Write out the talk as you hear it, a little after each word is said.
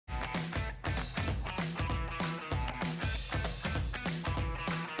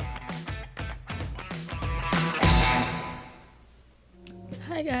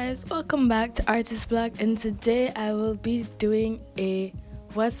Hi guys, welcome back to Artis Bloque, and today I will be doing a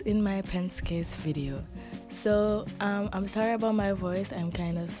what's in my pens case video. So I'm sorry about my voice, I'm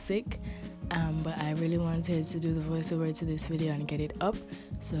kind of sick, but I really wanted to do the voiceover to this video and get it up,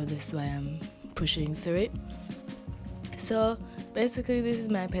 so this is why I'm pushing through it. So basically this is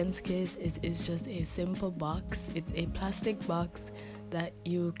my pens case. It's just a simple box. It's a plastic box that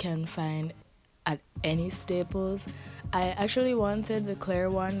you can find at any Staples. I actually wanted the clear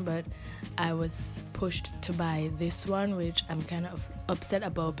one, but I was pushed to buy this one, which I'm kind of upset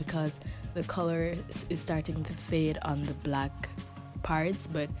about because the color is starting to fade on the black parts,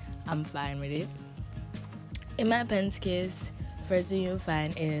 but I'm fine with it. In my pens case, first thing you'll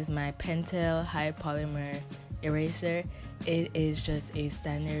find is my Pentel high polymer eraser. It is just a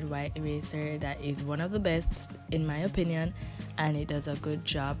standard white eraser that is one of the best in my opinion, and it does a good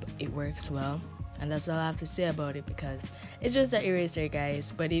job. It works well, and that's all I have to say about it because it's just an eraser,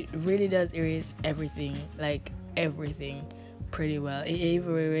 guys, but it really does erase everything, like everything, pretty well. It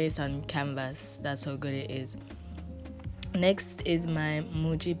even erases on canvas. That's how good it is. Next is my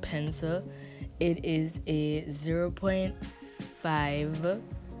Muji pencil. It is a 0.5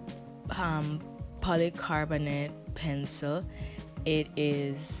 polycarbonate pencil. It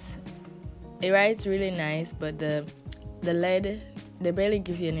writes really nice, but the lead, they barely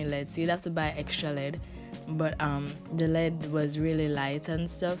give you any lead, so you'd have to buy extra lead, but the lead was really light and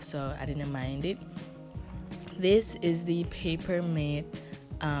stuff, so I didn't mind it. This is the Paper Mate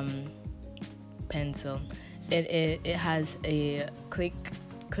pencil. It has a clicky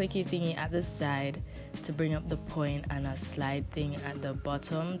thingy at the side to bring up the point and a slide thing at the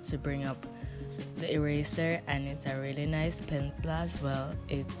bottom to bring up the eraser, and it's a really nice pencil as well.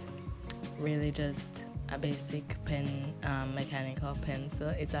 It's really just a basic pen, mechanical pencil.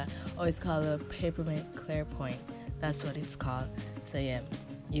 It's called a Paper Mate Clear Point. That's what it's called. So yeah,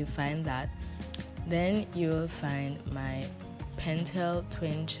 you find that. Then you'll find my Pentel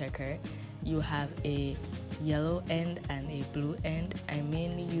Twin Checker. You have a yellow end and a blue end. I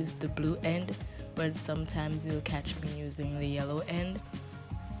mainly use the blue end, but sometimes you'll catch me using the yellow end.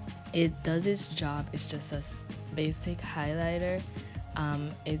 It does its job. It's just a basic highlighter.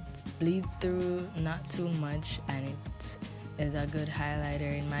 It bleeds through not too much, and it is a good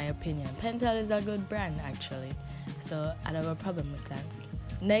highlighter in my opinion. Pentel is a good brand actually, so I don't have a problem with that.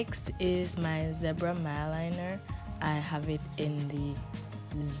 Next is my Zebra Myliner. I have it in the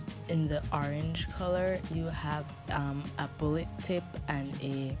orange color. You have a bullet tip and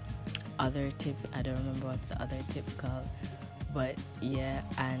a other tip. I don't remember what's the other tip called, but yeah,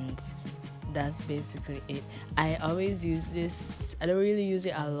 and that's basically it. I always use this. I don't really use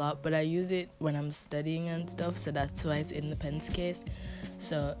it a lot, but I use it when I'm studying and stuff, so that's why it's in the pens case.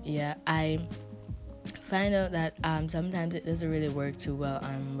 So yeah, I find out that sometimes it doesn't really work too well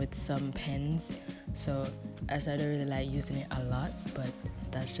with some pens, so I don't really like using it a lot, but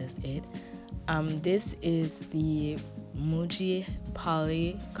that's just it. This is the Muji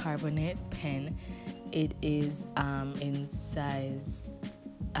polycarbonate pen. It is in size,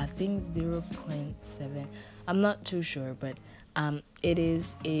 I think 0.7. I'm not too sure, but it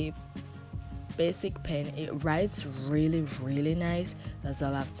is a basic pen. It writes really, really nice. That's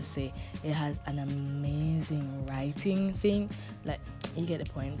all I have to say. It has an amazing writing thing. Like, you get the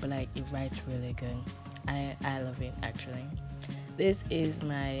point, but like it writes really good. I love it actually. This is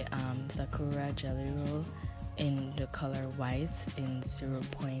my Sakura Jelly Roll in the color white in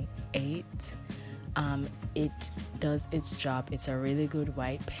 0.8. It does its job. It's a really good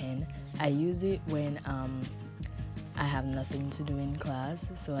white pen. I use it when I have nothing to do in class,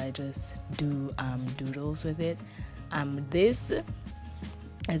 so I just do doodles with it. This,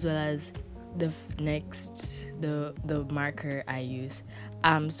 as well as the marker I use.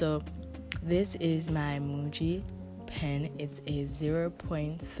 So this is my Muji pen. It's a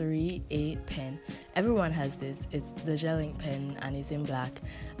 0.38 pen. Everyone has this. It's the gel ink pen, and it's in black,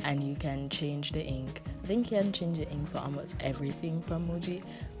 and you can change the ink. I think you can change the ink for almost everything from Muji,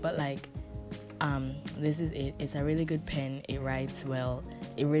 but like this is it. It's a really good pen. It writes well.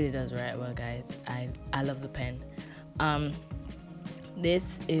 It really does write well, guys. I love the pen.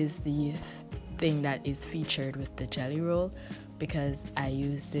 This is the thing that is featured with the jelly roll, because I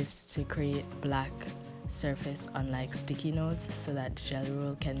use this to create black surface on like sticky notes so that the jelly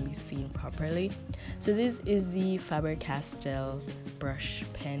roll can be seen properly. So this is the Faber-Castell brush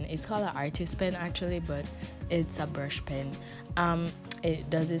pen. It's called an Artis pen actually, but it's a brush pen. It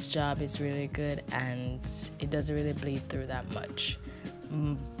does its job. It's really good, and it doesn't really bleed through that much.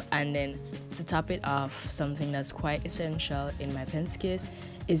 And then to top it off, something that's quite essential in my pen case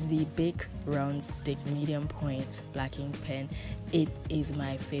is the Big Round Stick medium point black ink pen. It is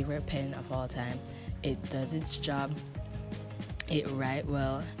my favorite pen of all time. It does its job, it writes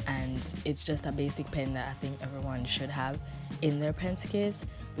well, and it's just a basic pen that I think everyone should have in their pen case,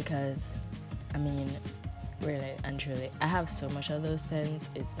 because I mean, really and truly, I have so much of those pens,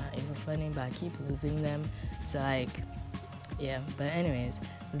 it's not even funny, but I keep losing them. So like, yeah. But anyways,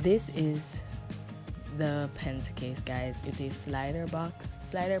 this is the pencil case, guys. It's a slider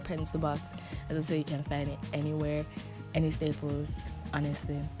pencil box. As I say, you can find it anywhere, any Staples,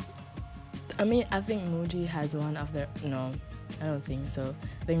 honestly. I mean, I think Muji has one of their, no, I don't think so.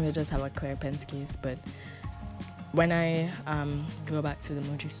 I think they just have a clear pencil case, but when I go back to the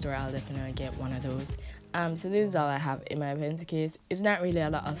Muji store, I'll definitely get one of those. So this is all I have in my pencil case. It's not really a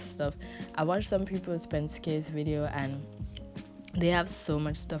lot of stuff. I watched some people's pencil case video and they have so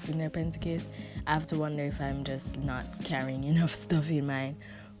much stuff in their pencil case. I have to wonder if I'm just not carrying enough stuff in mine.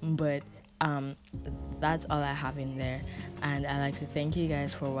 But that's all I have in there, and I'd like to thank you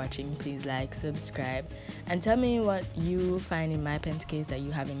guys for watching. Please like, subscribe, and tell me what you find in my pencil case that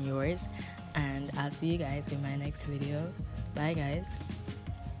you have in yours, and I'll see you guys in my next video. Bye guys.